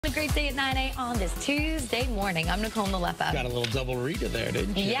A great day at 9 a.m. on this Tuesday morning. I'm Nicole and Scot. Got a little double reader there,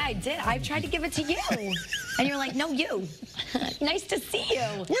 didn't you? Yeah, I did. I tried to give it to you. And you're like, no, you. Nice to see you.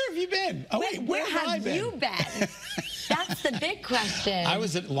 Where have you been? Oh, wait, where have you been? That's the big question. I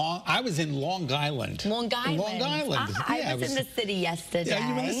was in Long Island. Long Island. Long Island. I was in the city yesterday. Yeah,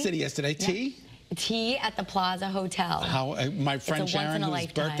 you were in the city yesterday. Yeah. Tea at the Plaza Hotel. My friend Sharon, whose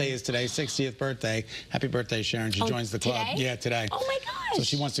birthday is today, 60th birthday. Happy birthday, Sharon. She joins the club. Today? Yeah, today. Oh, my gosh. So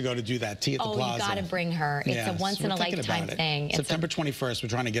she wants to go to do that, Tea at the Plaza. Oh, you got to bring her. It's a once-in-a-lifetime thing. September 21st, we're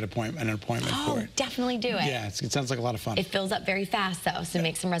trying to get an appointment for it. Definitely do it. Yeah, it sounds like a lot of fun. It fills up very fast, though, so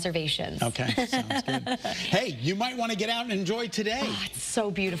make some reservations. Okay, sounds good. Hey, you might want to get out and enjoy today. Oh, it's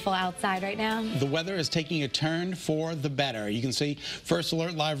so beautiful outside right now. The weather is taking a turn for the better. You can see First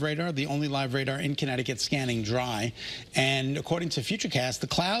Alert Live Radar, the only live radar in Connecticut, scanning dry. And according to Futurecast, the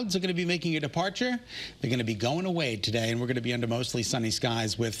clouds are going to be making a departure. They're going to be going away today, and we're going to be under mostly sunny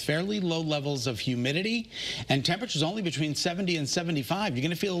skies with fairly low levels of humidity and temperatures only between 70 and 75. You're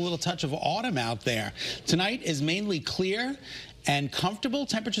going to feel a little touch of autumn out there. Tonight is mainly clear and comfortable.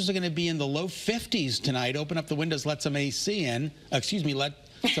 Temperatures are going to be in the low 50s tonight. Open up the windows, let some AC in. Let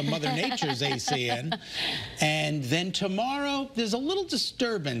some Mother Nature's AC in. And then tomorrow, there's a little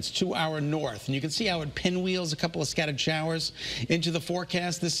disturbance to our north. And you can see how it pinwheels a couple of scattered showers into the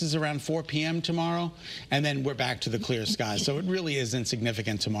forecast. This is around 4 p.m. tomorrow. And then we're back to the clear skies. So it really is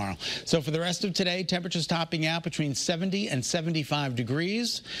insignificant tomorrow. So for the rest of today, temperatures topping out between 70 and 75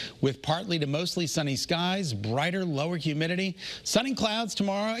 degrees with partly to mostly sunny skies, brighter, lower humidity. Sunny clouds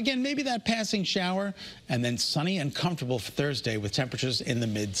tomorrow. Again, maybe that passing shower. And then sunny and comfortable for Thursday with temperatures in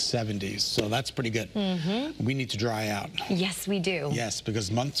the mid-70s. So that's pretty good. We need to dry out. Yes, we do. Yes, because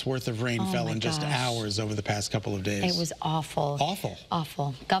months worth of rain fell in just hours over the past couple of days. It was awful. Awful.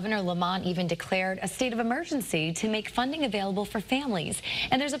 Awful. Governor Lamont even declared a state of emergency to make funding available for families.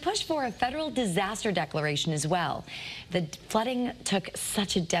 And there's a push for a federal disaster declaration as well. The flooding took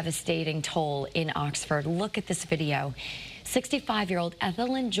such a devastating toll in Oxford. Look at this video. 65-year-old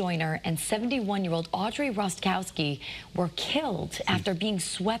Ethelyn Joyner and 71-year-old Audrey Rostkowski were killed after being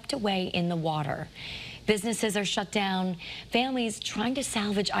swept away in the water. Businesses are shut down, families trying to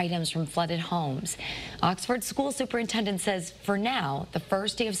salvage items from flooded homes. Oxford school superintendent says for now, the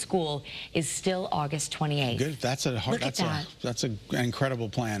first day of school is still August 28th. Good. That's an incredible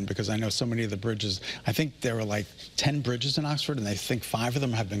plan, because I know so many of the bridges, I think there were like 10 bridges in Oxford, and I think 5 of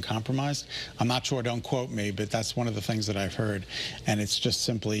them have been compromised. I'm not sure, don't quote me, but that's one of the things that I've heard. And it's just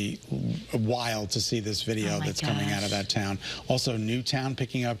simply wild to see this video that's coming out of that town. Also, Newtown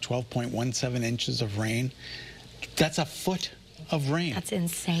picking up 12.17 inches of rain. That's a foot of rain. That's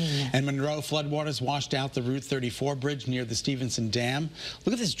insane. And Monroe floodwaters washed out the Route 34 bridge near the Stevenson Dam.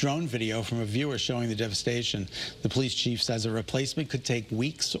 Look at this drone video from a viewer showing the devastation. The police chief says a replacement could take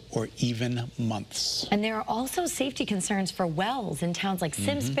weeks or even months. And there are also safety concerns for wells in towns like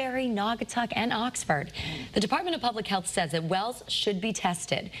Simsbury, Naugatuck, and Oxford. The Department of Public Health says that wells should be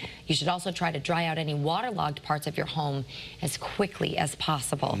tested. You should also try to dry out any waterlogged parts of your home as quickly as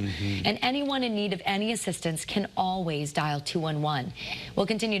possible. And anyone in need of any assistance can always dial 211. We'll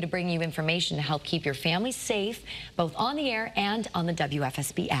continue to bring you information to help keep your family safe, both on the air and on the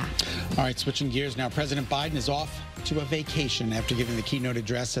WFSB app. All right, switching gears now. President Biden is off to a vacation after giving the keynote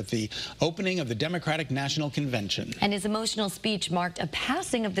address at the opening of the Democratic National Convention. And his emotional speech marked a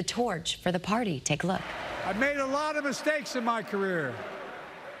passing of the torch for the party. Take a look. I've made a lot of mistakes in my career,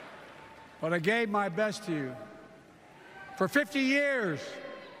 but I gave my best to you. For 50 years,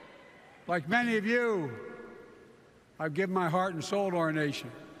 like many of you, I've given my heart and soul to our nation.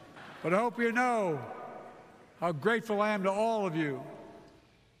 But I hope you know how grateful I am to all of you.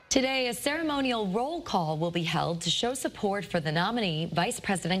 Today, a ceremonial roll call will be held to show support for the nominee, Vice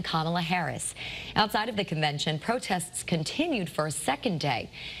President Kamala Harris. Outside of the convention, protests continued for a second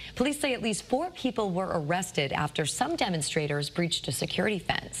day. Police say at least 4 people were arrested after some demonstrators breached a security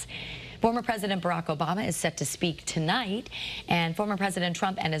fence. Former President Barack Obama is set to speak tonight, and former President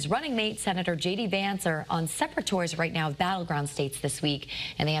Trump and his running mate, Senator J.D. Vance, are on separate tours right now of battleground states this week,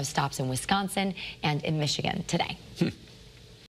 and they have stops in Wisconsin and in Michigan today.